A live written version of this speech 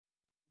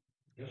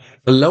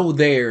Hello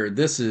there.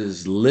 This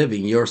is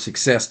Living Your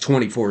Success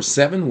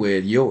 24/7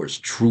 with yours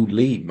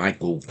truly,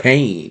 Michael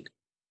Kane.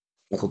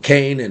 Michael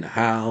Kane in the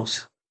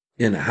house,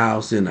 in the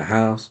house, in the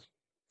house.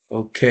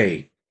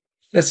 Okay,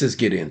 let's just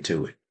get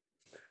into it.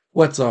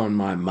 What's on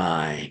my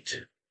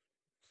mind?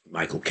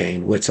 Michael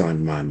Kane, what's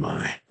on my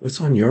mind?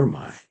 What's on your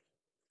mind?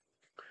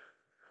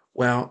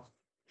 Well,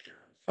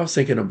 I was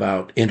thinking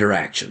about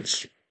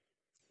interactions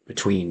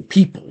between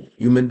people,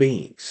 human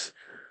beings.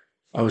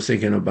 I was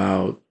thinking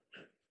about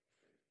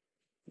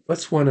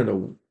what's one of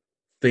the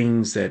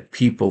things that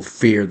people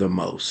fear the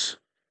most?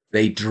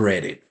 They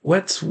dread it.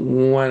 What's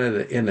one of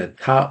the in the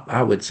top,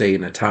 I would say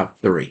in the top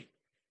three?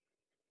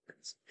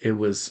 It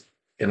was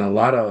in a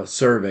lot of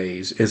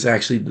surveys, it's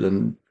actually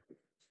the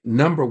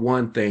number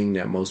one thing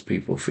that most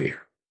people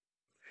fear.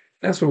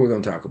 That's what we're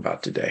going to talk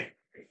about today.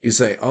 You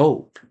say,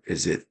 oh,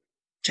 is it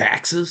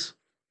taxes?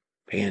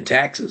 Paying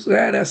taxes?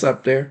 Yeah, that's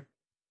up there.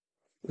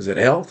 Is it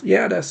health?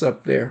 Yeah, that's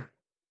up there.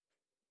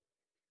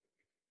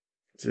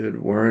 Is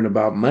it worrying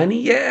about money?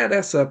 Yeah,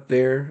 that's up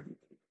there.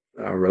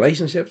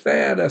 Relationships?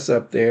 Yeah, that's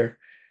up there.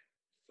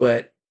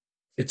 But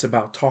it's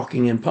about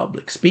talking in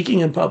public, speaking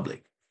in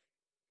public.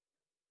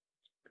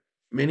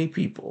 Many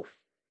people,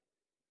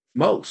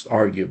 most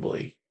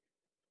arguably,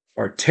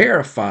 are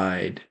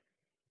terrified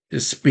to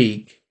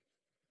speak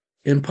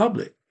in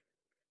public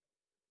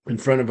in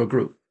front of a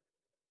group.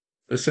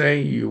 Let's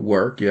say you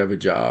work, you have a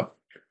job,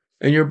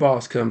 and your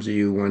boss comes to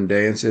you one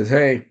day and says,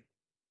 hey,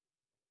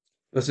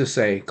 let's just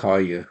say, call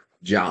you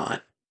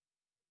John.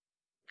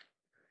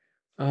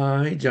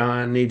 Hey, John,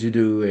 I need you to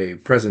do a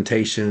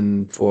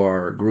presentation for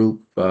our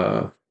group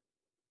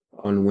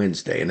on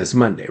Wednesday, and it's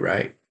Monday,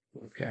 right?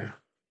 Okay.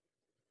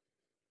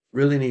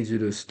 Really need you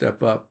to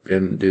step up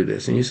and do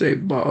this. And you say,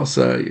 boss,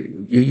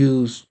 you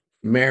use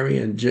Mary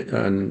and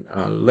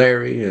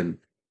Larry and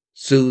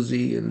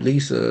Susie and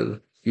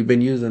Lisa. You've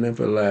been using them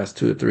for the last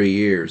 2 or 3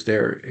 years.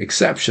 They're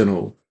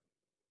exceptional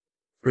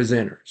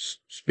presenters,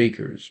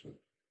 speakers,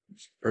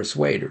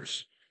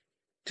 persuaders.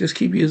 Just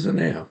keep using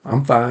them.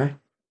 I'm fine.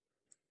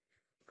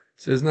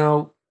 Says,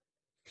 no,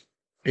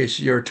 it's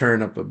your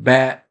turn up a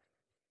bat.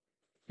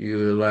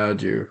 You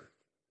allowed your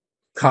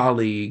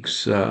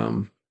colleagues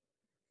to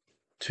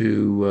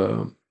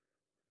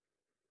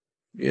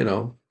you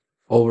know,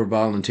 over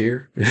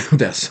volunteer.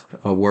 That's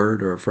a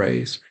word or a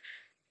phrase.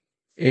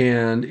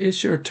 And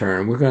it's your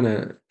turn.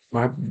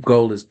 My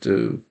goal is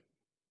to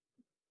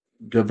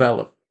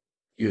develop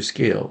your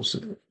skills,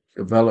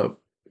 develop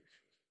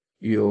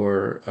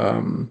your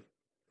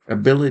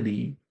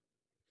ability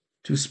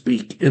to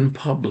speak in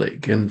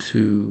public and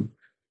to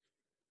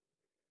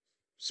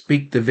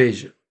speak the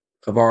vision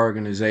of our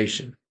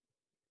organization.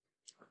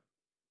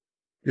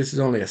 This is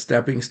only a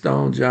stepping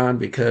stone, John,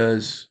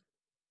 because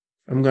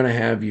I'm going to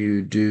have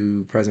you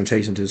do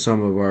presentation to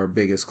some of our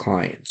biggest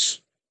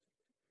clients.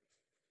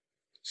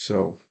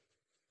 So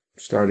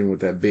starting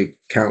with that big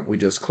count we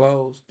just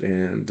closed.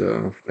 And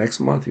next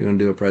month, you're going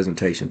to do a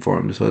presentation for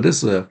them. So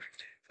this will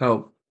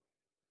help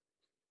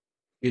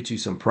get you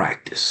some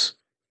practice.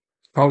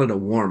 Call it a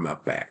warm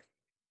up act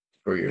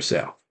for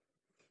yourself.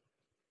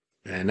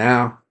 And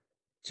now,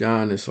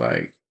 John is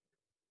like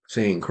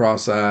seeing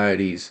cross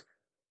eyed. He's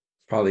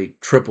probably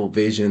triple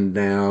vision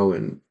now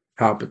and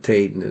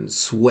palpitating and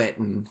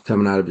sweating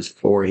coming out of his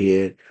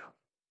forehead.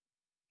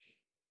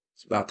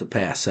 He's about to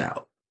pass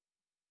out.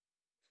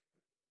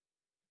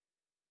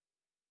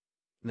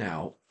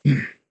 Now,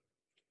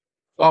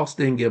 boss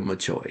didn't give him a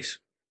choice.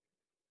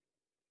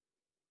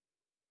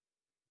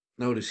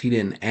 Notice he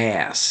didn't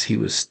ask, he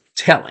was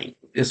telling.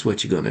 This is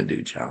what you're going to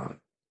do, John.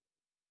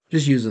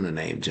 Just using the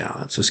name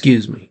John. So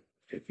excuse me.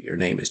 If your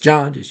name is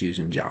John, just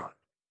using John.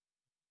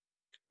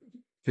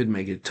 Could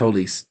make it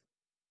totally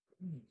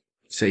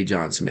say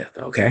John Smith,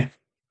 okay?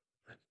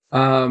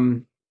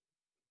 Um,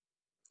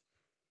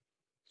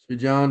 so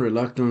John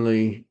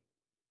reluctantly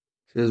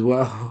says,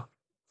 well,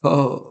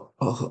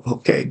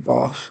 okay,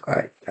 boss.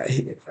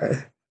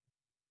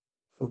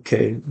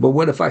 Okay. But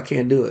what if I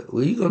can't do it?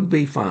 Well, you're going to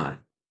be fine.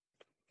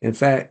 In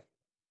fact,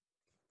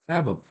 I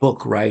have a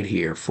book right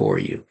here for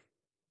you.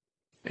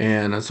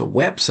 And it's a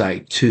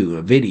website too,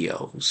 of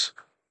videos.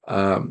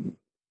 Um,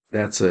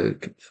 that's a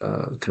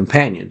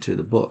companion to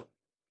the book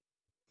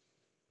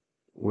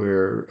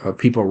where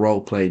people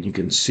role play and you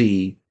can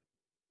see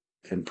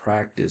and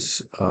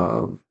practice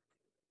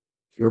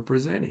your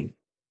presenting.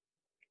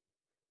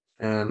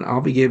 And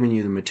I'll be giving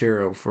you the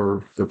material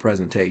for the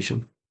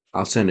presentation.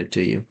 I'll send it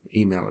to you,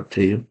 email it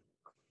to you.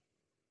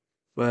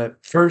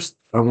 But first,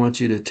 I want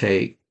you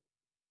to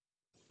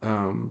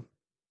um,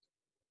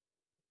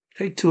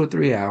 take 2 or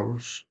 3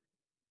 hours.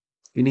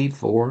 You need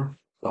 4,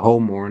 the whole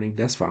morning.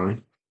 That's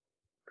fine.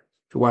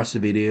 To watch the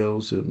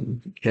videos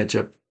and catch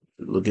up,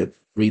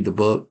 read the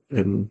book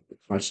and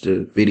watch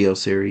the video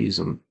series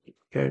and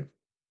okay,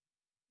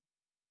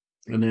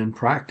 and then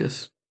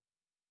practice.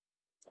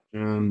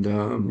 And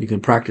you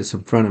can practice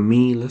in front of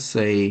me. Let's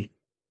say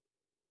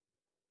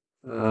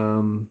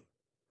um,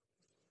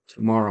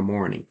 tomorrow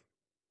morning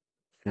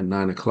at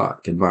 9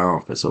 o'clock in my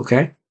office.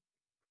 Okay,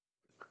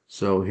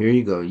 So here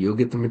you go. You'll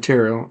get the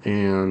material,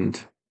 and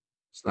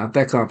it's not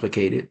that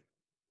complicated.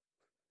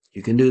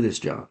 You can do this,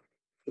 John.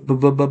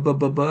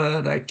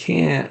 But I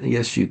can't.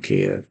 Yes, you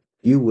can.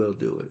 You will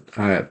do it.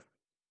 I have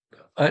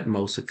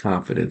utmost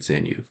confidence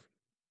in you.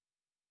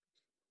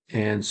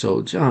 And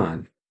so,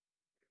 John,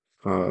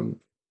 um,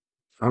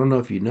 I don't know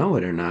if you know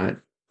it or not.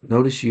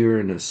 Notice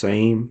you're in the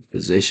same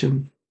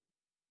position,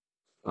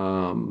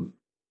 um,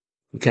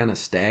 kind of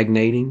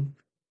stagnating,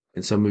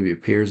 and some of your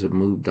peers have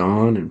moved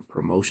on and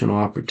promotional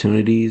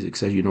opportunities,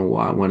 except you know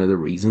why? One of the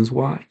reasons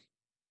why,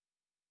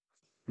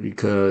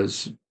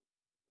 because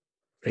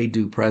they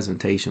do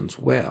presentations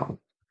well.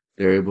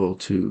 They're able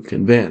to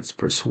convince,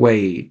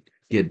 persuade,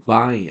 get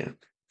buy-in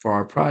for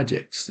our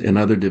projects in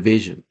other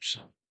divisions,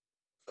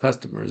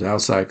 customers,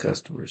 outside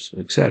customers,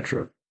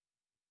 etc.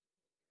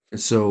 And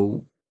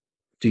so,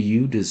 do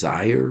you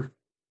desire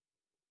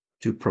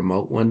to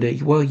promote one day?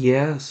 Well,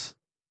 yes,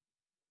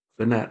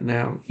 but not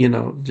now.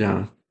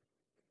 John,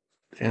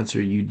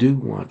 answer, you do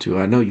want to.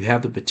 I know you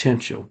have the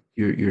potential.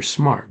 You're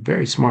smart,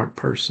 very smart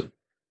person,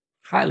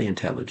 highly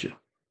intelligent,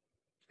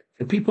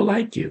 and people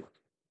like you.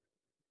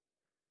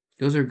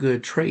 Those are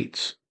good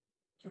traits,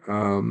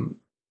 um,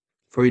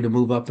 for you to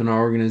move up in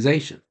our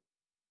organization.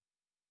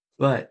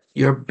 But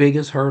your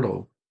biggest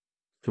hurdle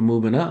to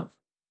moving up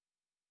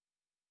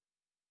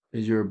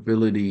is your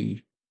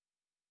ability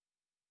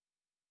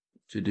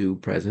to do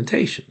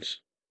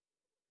presentations.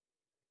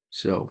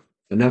 So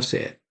enough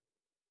said.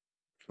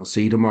 I'll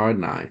see you tomorrow at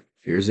 9.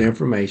 Here's the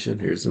information.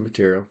 Here's the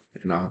material,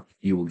 and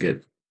you will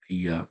get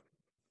the.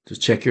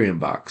 Just check your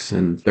inbox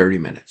in 30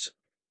 minutes.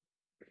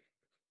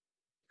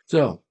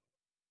 So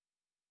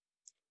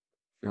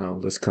now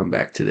let's come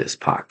back to this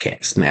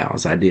podcast now,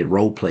 as I did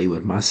role play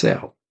with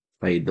myself.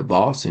 Played the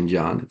boss and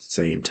John at the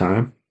same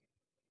time.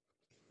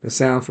 That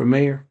sound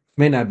familiar?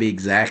 May not be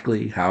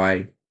exactly how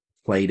I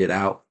played it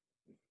out,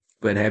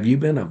 but have you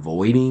been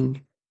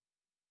avoiding?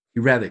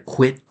 You rather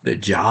quit the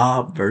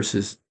job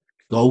versus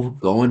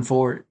going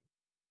for it?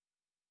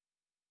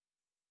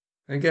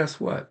 And guess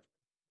what?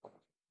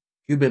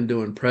 You've been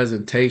doing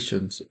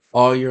presentations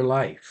all your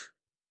life.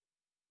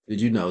 Did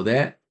you know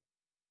that?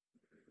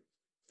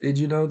 Did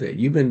you know that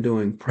you've been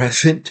doing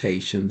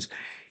presentations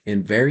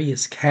in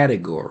various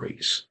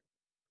categories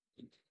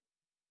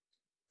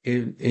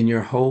in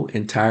your whole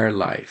entire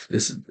life?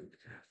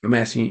 I'm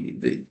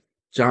asking you.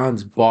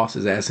 John's boss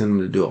is asking him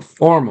to do a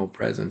formal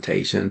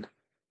presentation,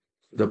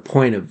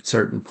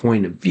 certain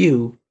point of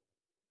view,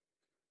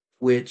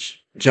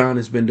 which John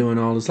has been doing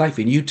all his life,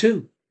 and you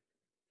too.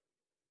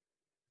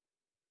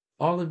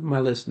 All of my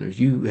listeners,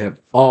 you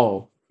have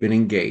all been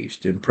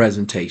engaged in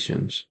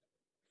presentations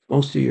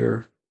most of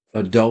your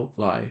adult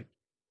life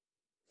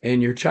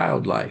and your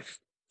child life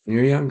when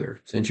you're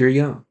younger, since you're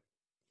young.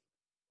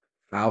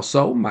 How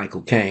so,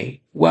 Michael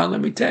Caine? Well,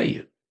 let me tell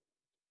you.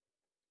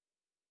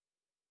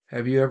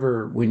 Have you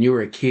ever, when you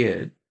were a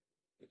kid,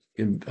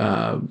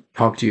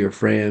 talked to your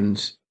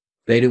friends?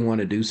 They didn't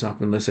want to do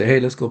something. Let's say, hey,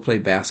 let's go play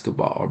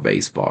basketball or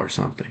baseball or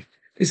something.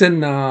 They said,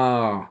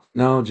 no,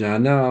 no,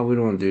 John, no, we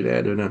don't want to do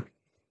that. No.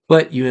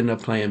 But you end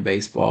up playing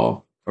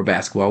baseball or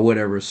basketball,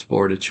 whatever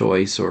sport of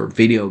choice, or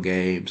video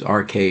games,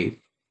 arcade.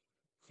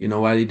 You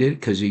know why they did it?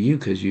 Because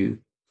you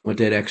went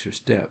that extra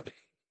step,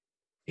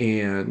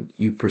 and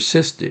you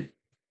persisted,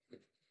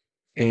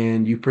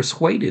 and you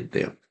persuaded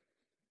them.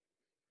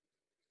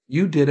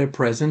 You did a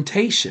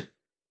presentation.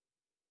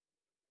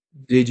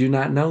 Did you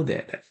not know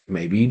that?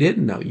 Maybe you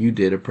didn't know. You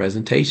did a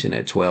presentation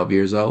at 12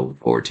 years old,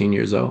 14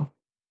 years old.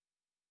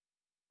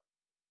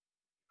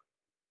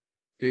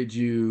 Did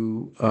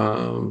you,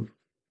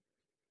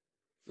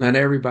 not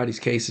everybody's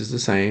case is the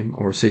same,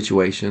 or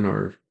situation,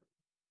 or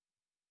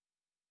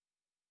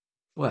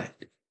what?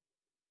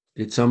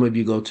 Did some of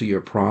you go to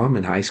your prom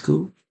in high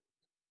school?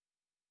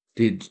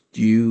 Did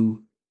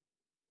you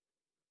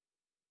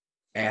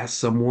ask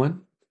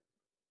someone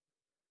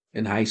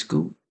in high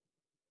school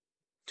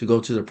to go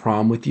to the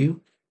prom with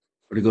you,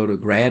 or to go to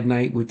grad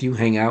night with you,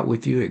 hang out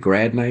with you at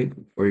grad night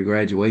or your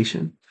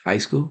graduation, high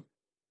school?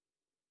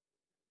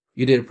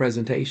 You did a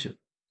presentation.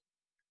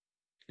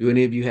 Do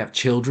any of you have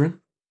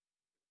children,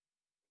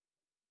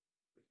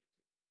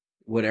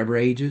 whatever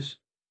ages?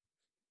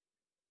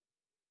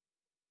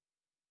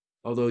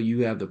 Although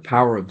you have the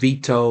power of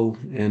veto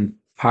and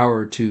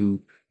power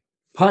to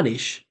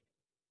punish,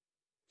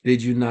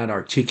 did you not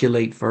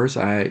articulate first?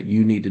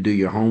 You need to do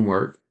your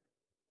homework.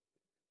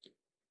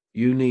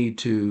 You need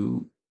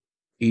to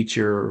eat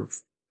your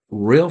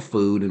real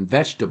food and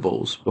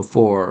vegetables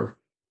before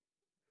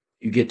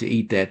you get to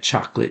eat that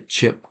chocolate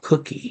chip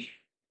cookie,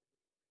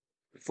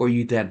 before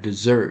you eat that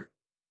dessert.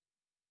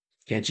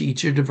 Can't you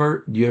eat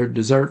your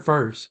dessert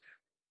first?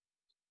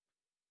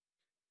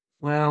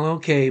 Well,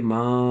 okay,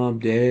 mom,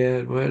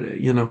 dad,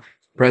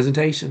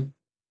 presentation,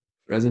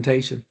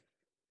 presentation.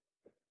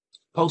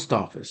 Post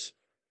office.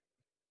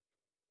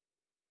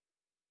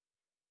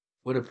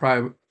 What if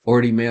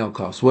priority mail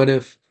costs? What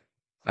if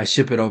I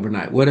ship it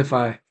overnight? What if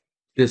I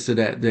this or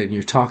that? Then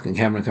you're talking,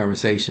 having a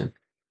conversation,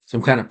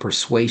 some kind of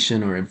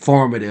persuasion or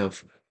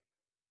informative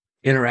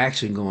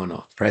interaction going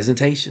on.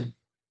 Presentation.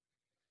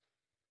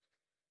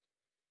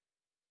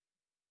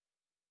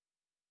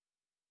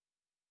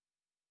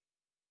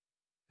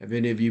 Have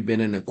any of you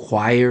been in a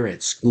choir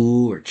at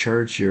school or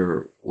church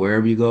or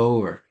wherever you go,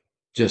 or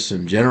just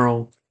in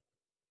general?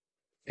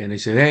 And they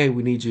said, "Hey,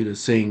 we need you to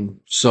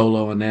sing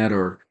solo on that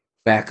or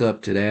back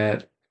up to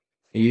that."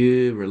 And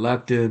you're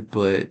reluctant,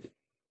 but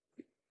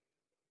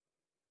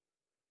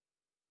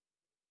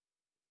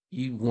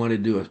you want to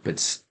do a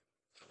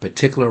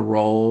particular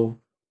role.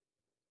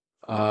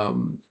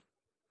 Um,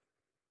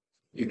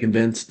 you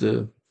convince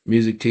the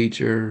music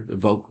teacher,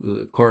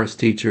 the chorus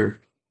teacher.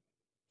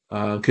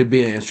 Could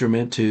be an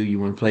instrument too. You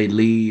want to play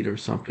lead or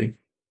something,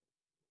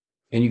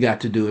 and you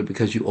got to do it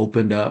because you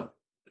opened up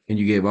and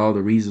you gave all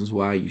the reasons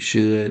why you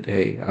should.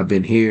 Hey, I've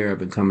been here. I've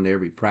been coming to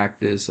every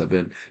practice. I've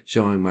been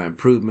showing my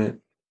improvement.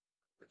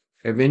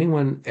 Have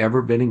anyone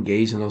ever been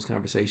engaged in those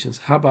conversations?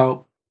 How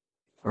about,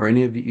 or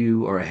any of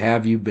you, or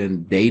have you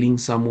been dating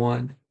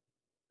someone?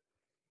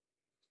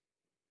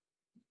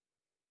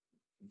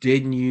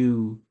 Didn't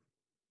you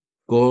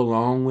go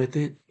along with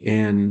it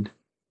and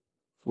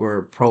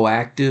were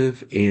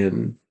proactive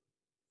in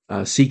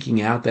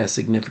seeking out that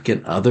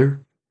significant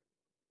other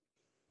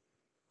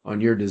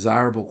on your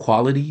desirable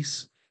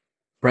qualities?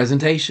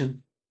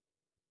 Presentation.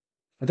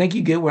 I think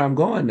you get where I'm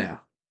going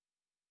now.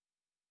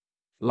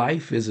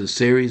 Life is a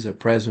series of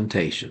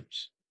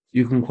presentations.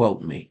 You can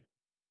quote me.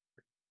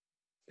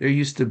 There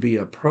used to be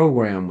a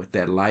program with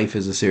that life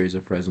is a series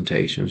of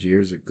presentations.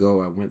 Years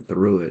ago, I went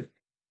through it,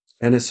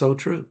 and it's so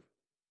true.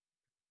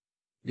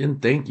 You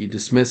didn't think, you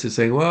dismiss it,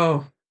 saying,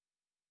 well,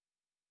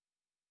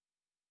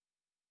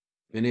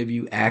 many of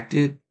you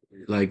acted.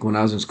 Like when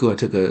I was in school, I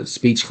took a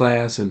speech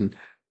class, and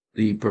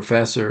the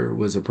professor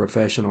was a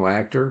professional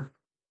actor.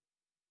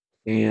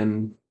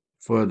 And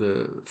for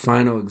the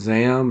final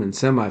exam and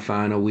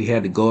semifinal, we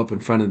had to go up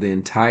in front of the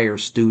entire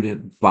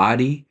student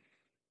body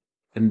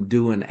and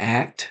do an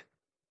act.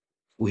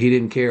 Well, he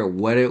didn't care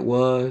what it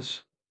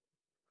was.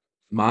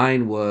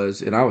 Mine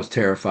was, and I was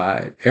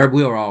terrified.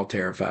 We were all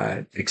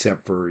terrified,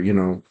 except for,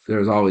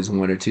 there's always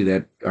one or two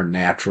that are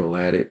natural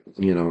at it.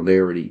 They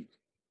already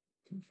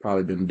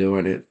probably been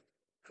doing it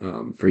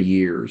for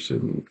years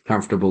and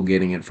comfortable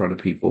getting in front of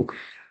people.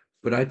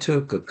 But I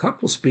took a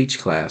couple speech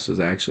classes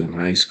actually in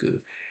high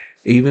school,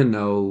 even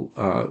though,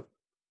 I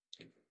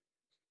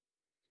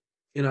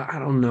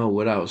don't know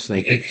what I was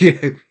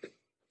thinking,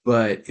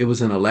 but it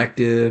was an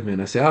elective.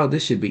 And I said, oh,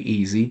 this should be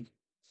easy.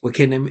 What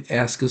can they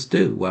ask us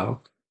do?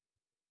 Well,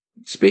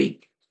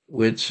 speak,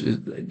 which is,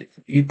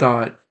 you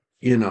thought,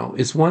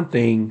 it's one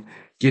thing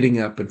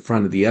getting up in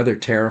front of the other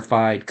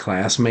terrified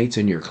classmates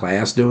in your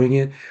class doing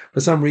it.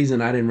 For some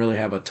reason, I didn't really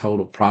have a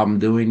total problem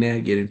doing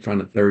that, get in front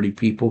of 30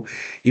 people,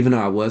 even though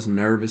I was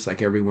nervous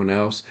like everyone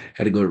else,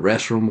 had to go to the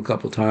restroom a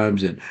couple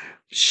times and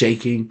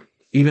shaking,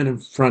 even in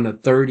front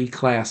of 30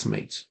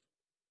 classmates.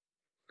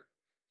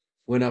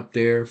 Went up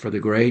there for the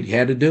grade, you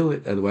had to do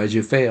it, otherwise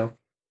you fail.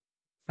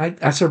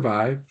 I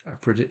survived. I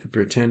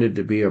pretended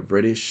to be a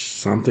British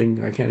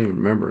something. I can't even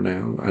remember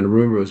now. I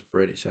remember it was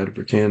British. I had to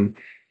pretend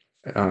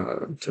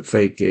to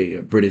fake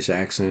a British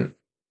accent.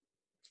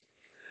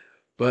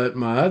 But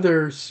my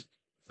other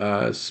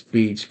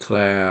speech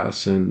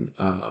class, and it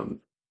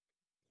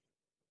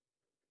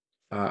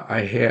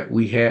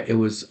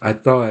was, I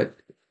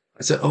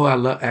said, oh, I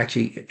love,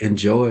 actually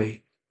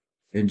enjoy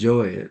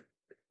it.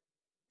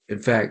 In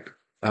fact,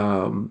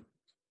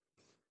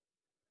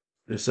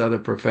 this other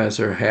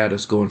professor had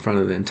us go in front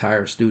of the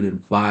entire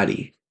student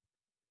body.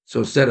 So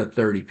instead of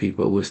 30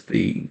 people, it was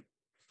the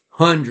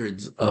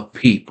hundreds of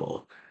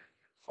people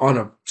on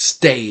a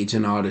stage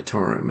and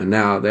auditorium. And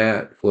now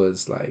that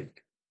was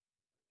like,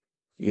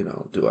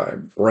 do I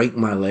break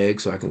my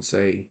leg so I can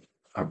say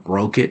I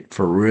broke it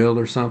for real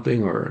or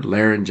something, or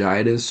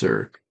laryngitis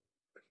or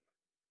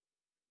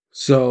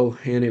so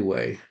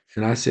anyway.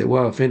 And I said,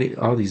 well, if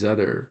all these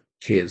other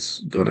kids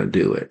gonna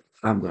do it,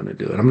 I'm gonna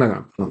do it. I'm not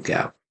gonna flunk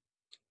out.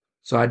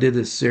 So I did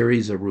this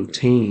series of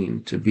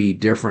routine to be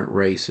different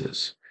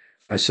races.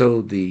 I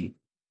showed the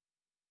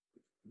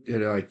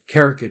like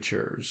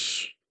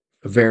caricatures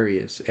of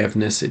various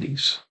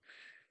ethnicities.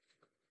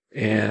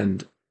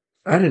 And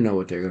I didn't know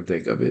what they were going to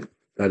think of it.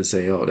 I'd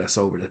say, oh, that's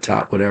over the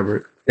top,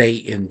 whatever.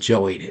 They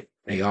enjoyed it.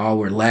 They all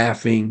were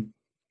laughing.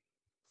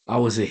 I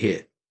was a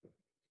hit.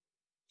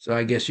 So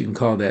I guess you can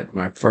call that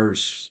one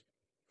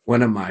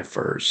of my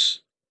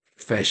first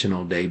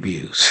professional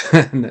debuts.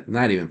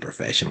 Not even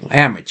professional,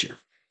 amateur.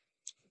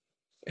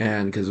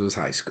 And because it was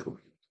high school.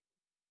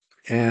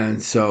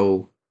 And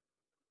so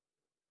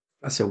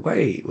I said,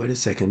 wait a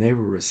second. They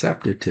were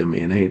receptive to me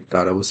and they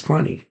thought it was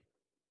funny.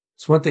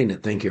 It's one thing to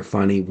think you're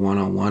funny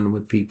one-on-one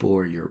with people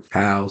or your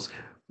pals.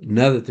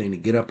 Another thing to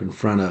get up in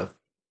front of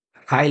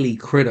highly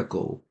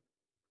critical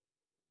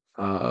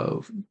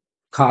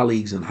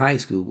colleagues in high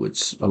school,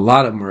 which a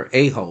lot of them are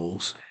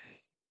a-holes.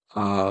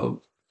 A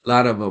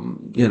lot of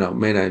them,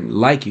 may not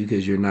like you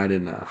because you're not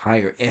in a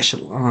higher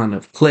echelon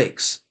of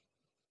cliques,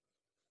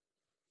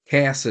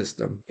 caste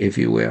system, if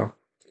you will.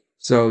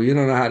 So you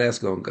don't know how that's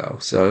going to go.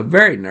 So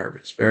very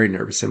nervous, very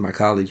nervous. And my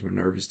colleagues were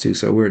nervous too.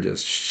 So we're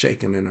just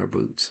shaking in our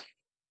boots.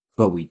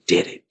 But we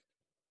did it.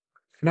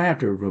 And I have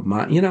to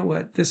remind, you know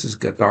what? This is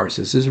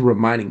catharsis. This is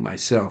reminding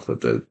myself of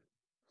the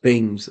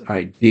things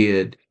I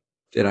did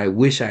that I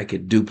wish I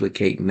could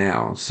duplicate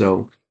now.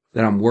 So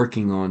that I'm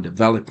working on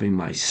developing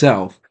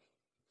myself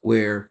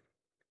where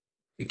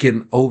I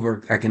can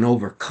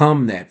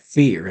overcome that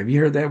fear. Have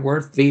you heard that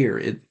word fear?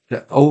 It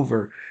to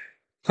overcome.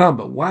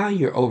 But while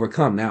you're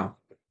overcome, now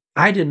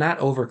I did not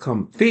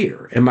overcome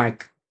fear, and my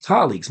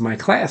colleagues, my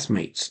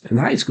classmates in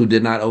high school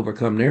did not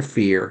overcome their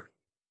fear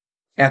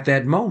at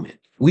that moment.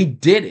 We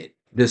did it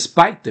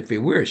despite the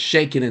fear. We were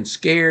shaking and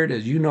scared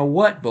as you know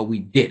what, but we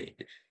did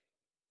it.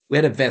 We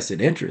had a vested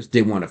interest,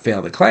 didn't want to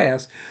fail the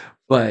class,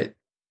 but it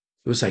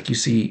was like you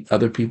see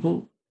other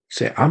people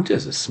say, I'm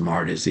just as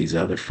smart as these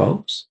other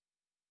folks.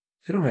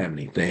 They don't have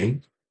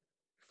anything.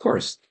 Of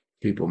course,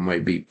 people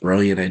might be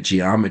brilliant at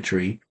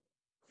geometry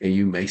and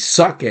you may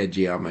suck at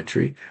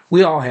geometry.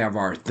 We all have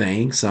our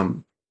thing.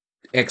 Some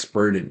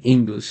expert in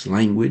English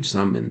language,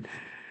 some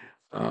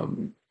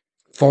in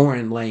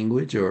foreign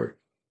language or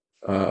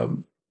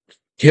um,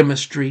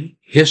 chemistry,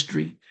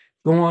 history,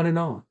 go on and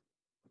on.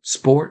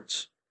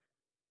 Sports.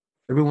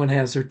 Everyone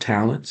has their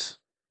talents.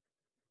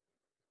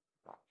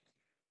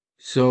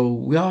 So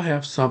we all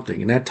have something,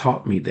 and that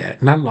taught me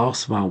that. And I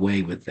lost my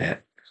way with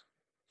that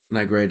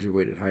when I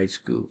graduated high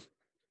school.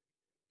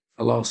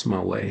 I lost my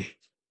way.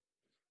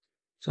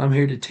 So I'm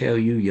here to tell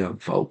you, young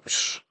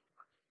folks,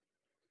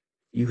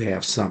 you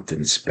have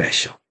something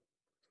special.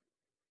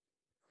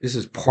 This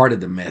is part of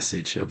the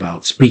message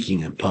about speaking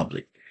in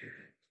public,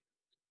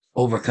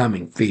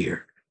 overcoming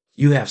fear.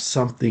 You have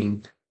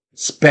something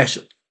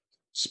special,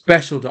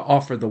 special to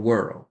offer the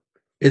world,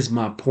 is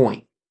my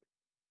point.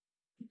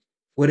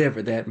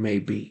 Whatever that may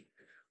be,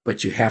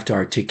 but you have to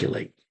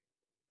articulate.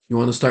 You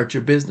want to start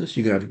your business,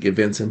 you got to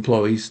convince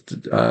employees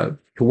to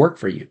work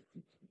for you.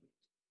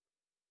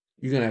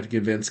 You're going to have to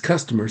convince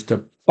customers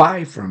to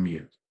buy from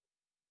you.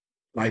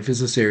 Life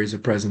is a series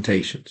of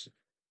presentations.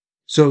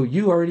 So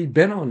you already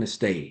been on the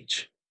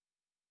stage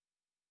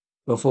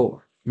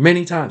before,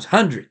 many times,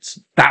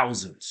 hundreds,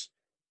 thousands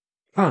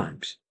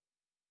times.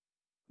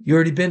 You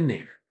already been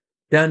there,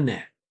 done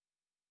that.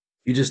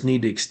 You just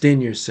need to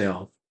extend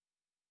yourself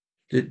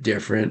to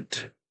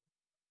different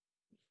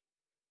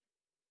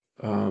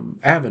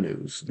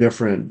avenues,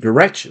 different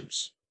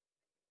directions,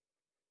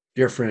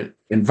 different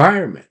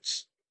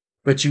environments.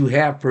 But you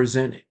have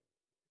presented.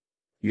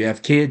 You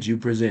have kids, you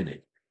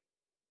presented.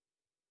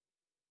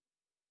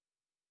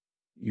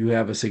 You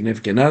have a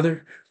significant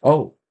other.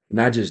 Oh,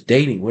 not just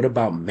dating. What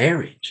about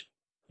marriage?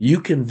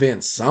 You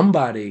convince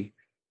somebody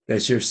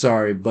that you're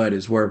sorry, but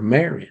is worth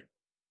marrying.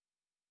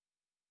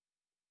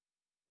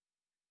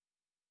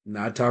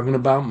 Not talking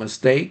about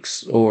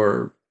mistakes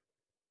or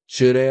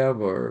should have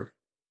or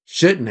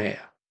shouldn't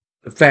have.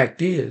 The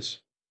fact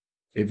is,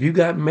 if you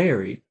got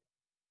married,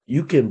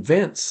 you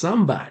convince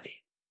somebody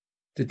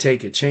to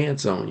take a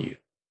chance on you.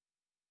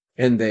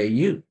 And they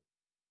you.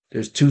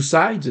 There's two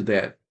sides of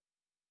that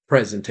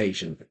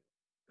presentation.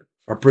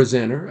 A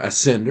presenter, a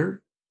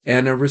sender,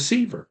 and a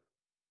receiver.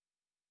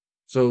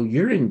 So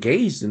you're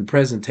engaged in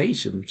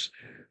presentations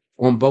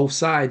on both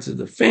sides of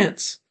the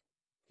fence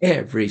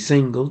every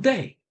single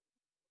day.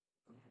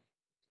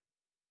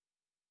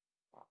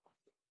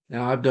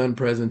 Now, I've done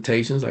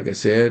presentations, like I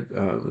said,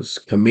 it was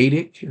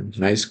comedic in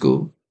high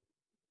school.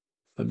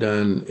 I've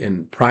done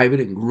in private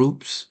in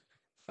groups.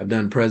 I've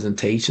done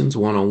presentations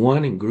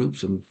one-on-one in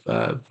groups of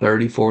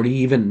 30, 40,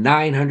 even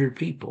 900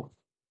 people.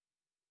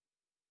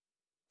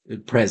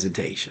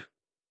 Presentation.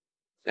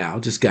 Now,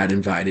 just got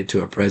invited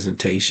to a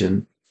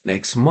presentation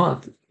next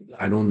month.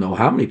 I don't know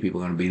how many people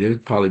are going to be there.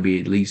 There'll probably be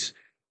at least,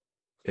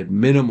 at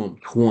minimum,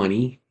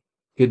 20.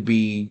 Could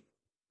be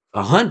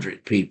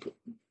 100 people.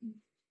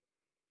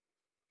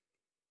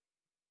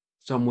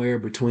 Somewhere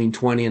between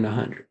 20 and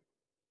 100.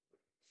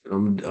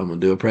 I'm going to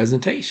do a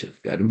presentation.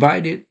 Got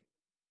invited,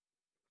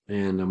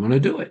 and I'm going to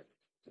do it.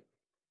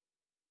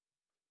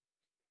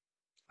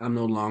 I'm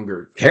no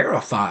longer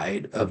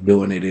terrified of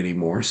doing it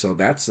anymore. So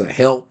that's a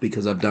help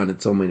because I've done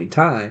it so many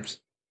times.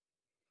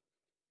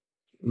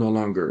 No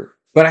longer,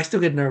 but I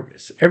still get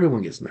nervous.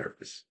 Everyone gets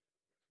nervous.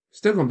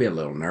 Still going to be a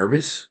little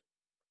nervous.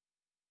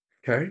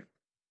 Okay.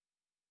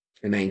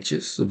 And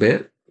anxious a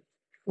bit.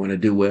 Want to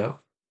do well.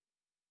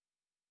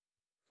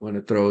 Want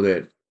to throw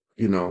that,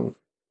 the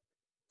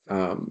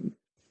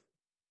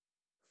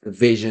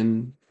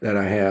vision that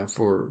I have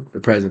for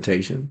the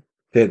presentation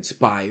to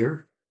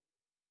inspire,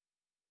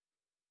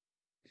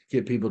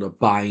 get people to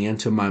buy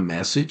into my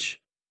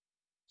message.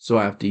 So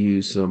I have to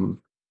use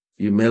some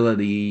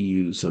humility,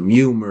 use some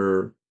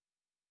humor,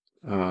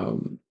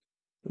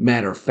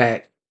 matter of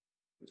fact,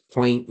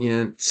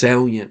 poignant,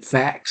 salient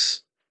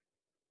facts,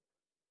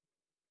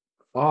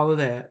 all of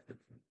that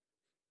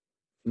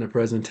in the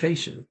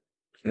presentation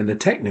and the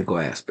technical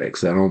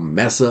aspects. I don't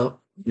mess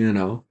up,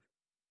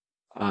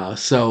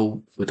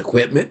 so with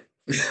equipment.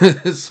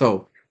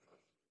 So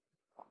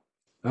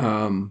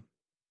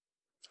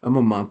I'm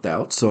a month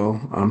out, so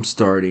I'm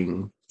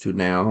starting to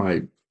now.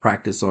 I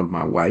practiced on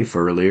my wife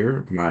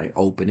earlier, my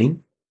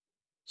opening.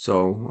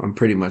 So I'm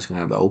pretty much gonna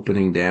have the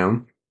opening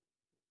down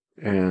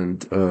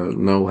and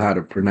know how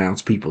to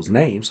pronounce people's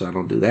names so I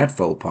don't do that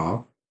faux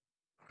pas.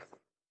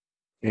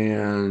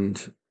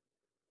 And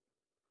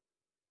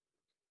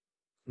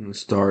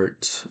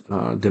start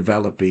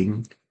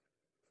developing,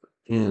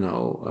 you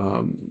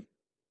know,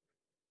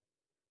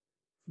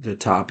 the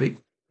topic.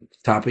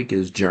 Topic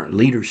is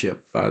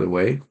leadership, by the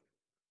way,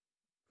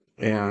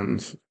 and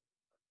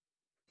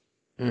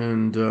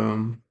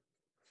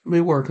be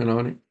working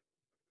on it,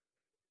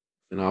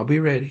 and I'll be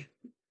ready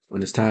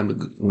when it's time to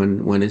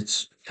when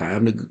it's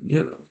time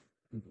to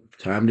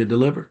time to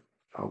deliver.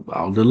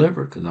 I'll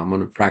deliver because I'm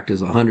going to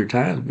practice 100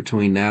 times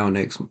between now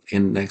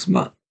and next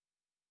month,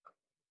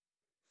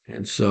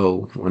 and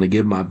so I want to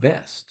give my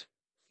best.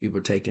 People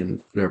are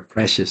taking their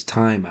precious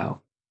time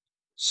out,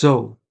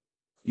 so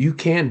you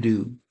can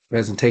do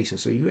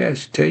presentations. So you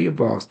actually tell your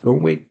boss,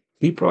 don't wait.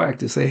 Be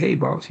proactive. Say, hey,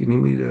 boss, you need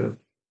me to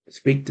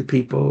speak to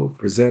people,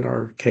 present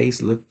our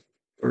case, look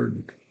for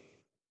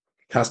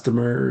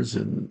customers,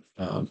 and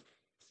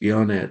be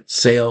on that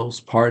sales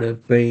part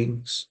of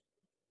things.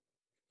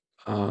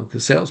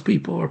 Because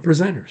salespeople are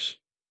presenters.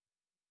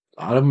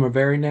 A lot of them are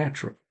very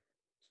natural.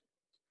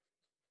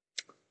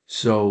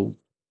 So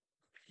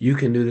you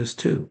can do this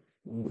too.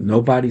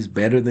 Nobody's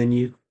better than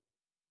you.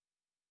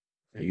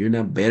 You're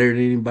not better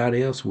than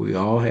anybody else. We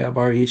all have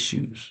our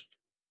issues.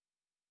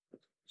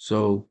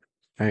 So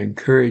I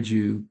encourage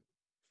you.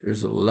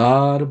 There's a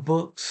lot of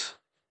books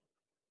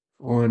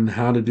on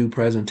how to do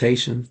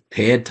presentations,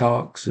 TED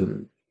Talks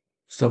and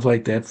stuff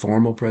like that,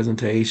 formal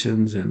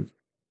presentations and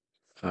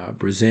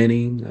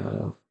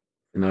presenting,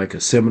 like a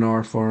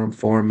seminar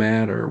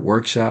format or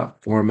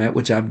workshop format,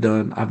 which I've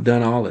done. I've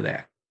done all of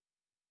that.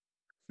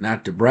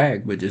 Not to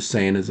brag, but just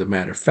saying as a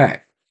matter of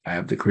fact, I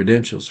have the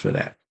credentials for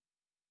that.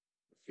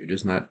 You're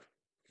just not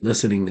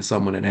listening to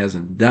someone that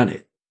hasn't done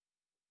it.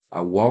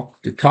 I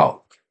walk the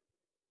talk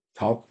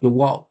the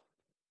walk.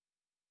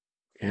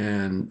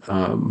 And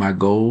my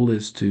goal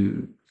is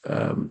to,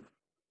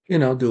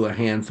 do a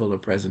handful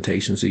of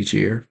presentations each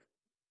year.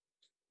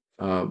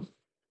 Uh,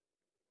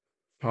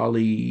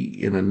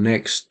 Probably in the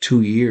next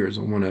 2 years,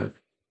 I want to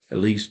at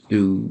least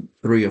do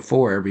 3 or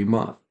 4 every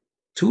month,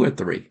 two or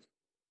three,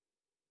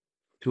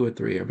 2 or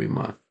 3 every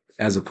month,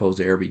 as opposed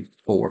to every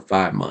 4 or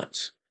 5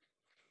 months.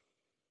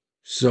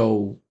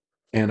 So,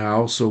 and I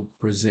also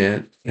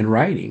present in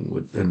writing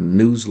with the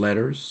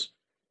newsletters.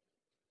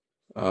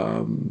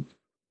 Um,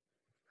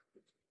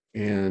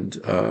 and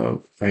I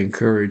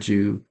encourage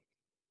you,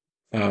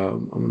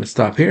 I'm going to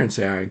stop here and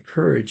say I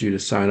encourage you to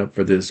sign up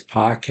for this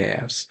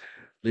podcast,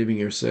 Living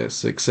Your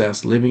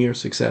Success,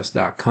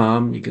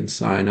 livingyoursuccess.com. You can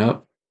sign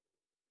up.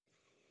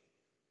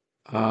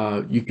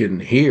 You can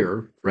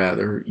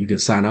you can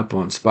sign up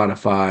on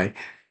Spotify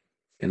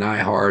and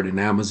iHeart and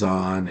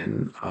Amazon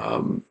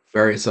and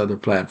various other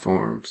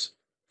platforms,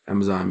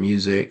 Amazon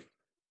Music,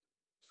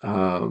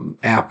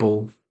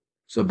 Apple.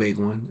 It's a big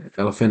one.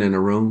 Elephant in the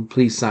Room.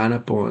 Please sign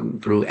up on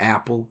through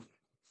Apple,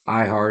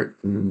 iHeart,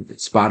 and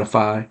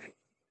Spotify.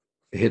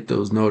 Hit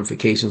those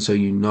notifications so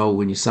you know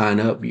when you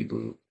sign up, you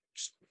can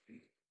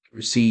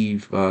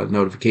receive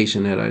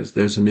notification that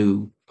there's a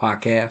new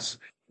podcast.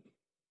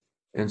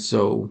 And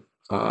so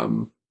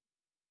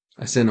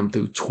I send them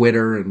through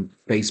Twitter and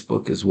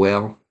Facebook as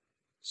well.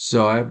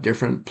 So I have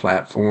different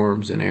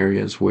platforms and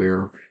areas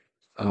where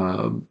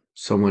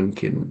someone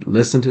can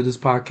listen to this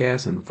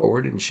podcast and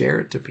forward and share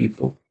it to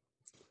people.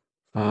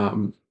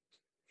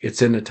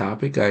 It's in the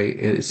topic.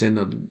 It's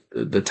in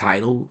the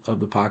title of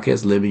the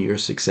podcast, Living Your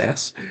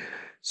Success.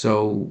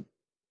 So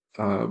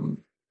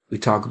we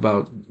talk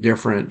about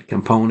different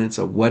components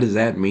of what does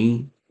that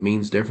mean. It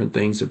means different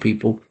things to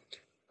people,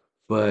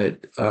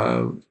 but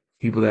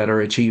people that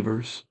are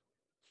achievers,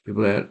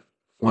 people that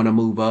want to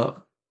move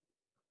up,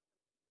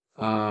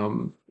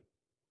 um,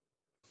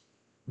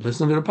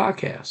 listen to the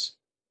podcast.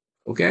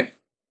 Okay.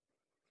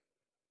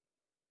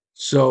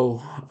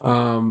 So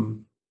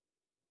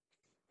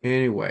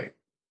anyway,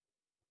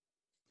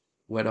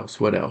 what else?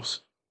 What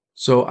else?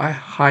 So I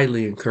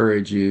highly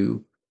encourage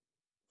you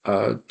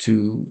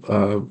to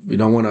you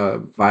don't want to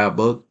buy a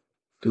book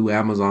through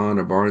Amazon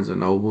or Barnes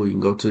and Noble. You can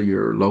go to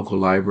your local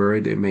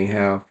library. They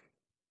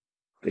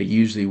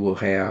usually will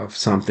have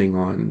something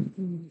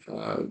on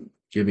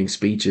giving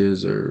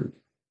speeches or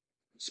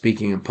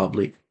speaking in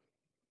public.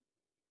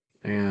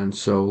 And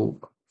so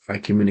I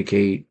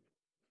communicate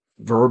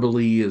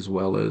verbally as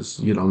well as,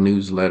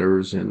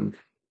 newsletters, and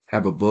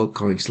have a book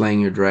called Slaying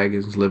Your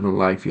Dragons, Living the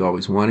Life You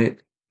Always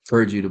Wanted.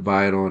 Encourage you to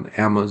buy it on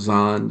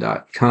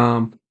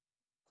Amazon.com.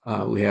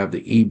 We have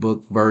the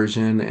ebook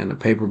version and the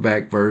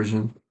paperback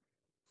version.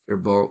 They're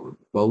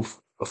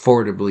both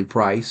affordably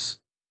priced.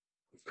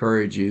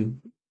 Encourage you.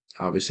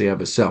 Obviously, I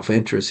have a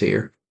self-interest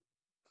here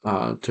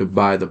to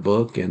buy the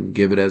book and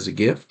give it as a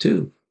gift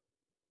too.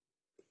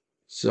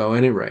 So,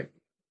 anyway,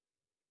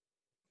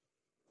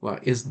 well,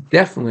 it's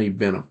definitely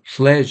been a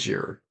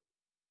pleasure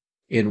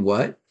in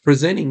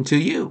presenting to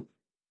you.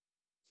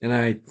 And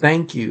I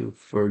thank you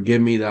for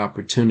giving me the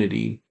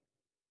opportunity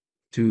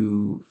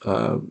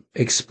to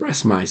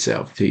express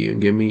myself to you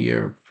and give me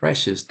your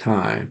precious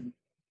time,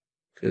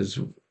 because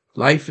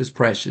life is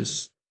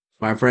precious.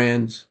 My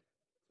friends,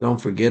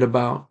 don't forget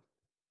about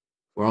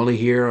we're only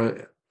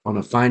here on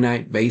a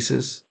finite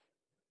basis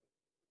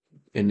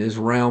in this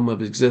realm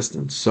of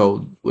existence.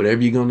 So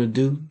whatever you're going to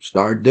do,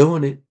 start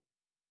doing it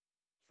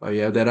while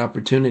you have that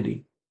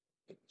opportunity.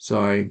 So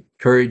I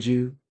encourage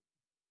you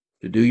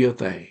to do your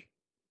thing.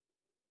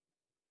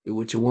 Do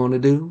what you want to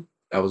do.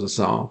 That was a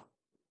song,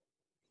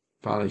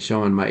 probably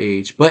showing my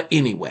age. But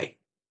anyway,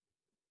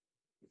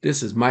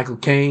 this is Michael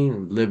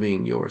Kane,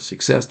 living your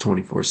success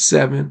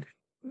 24/7.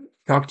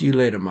 Talk to you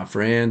later, my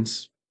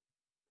friends.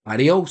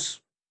 Adios.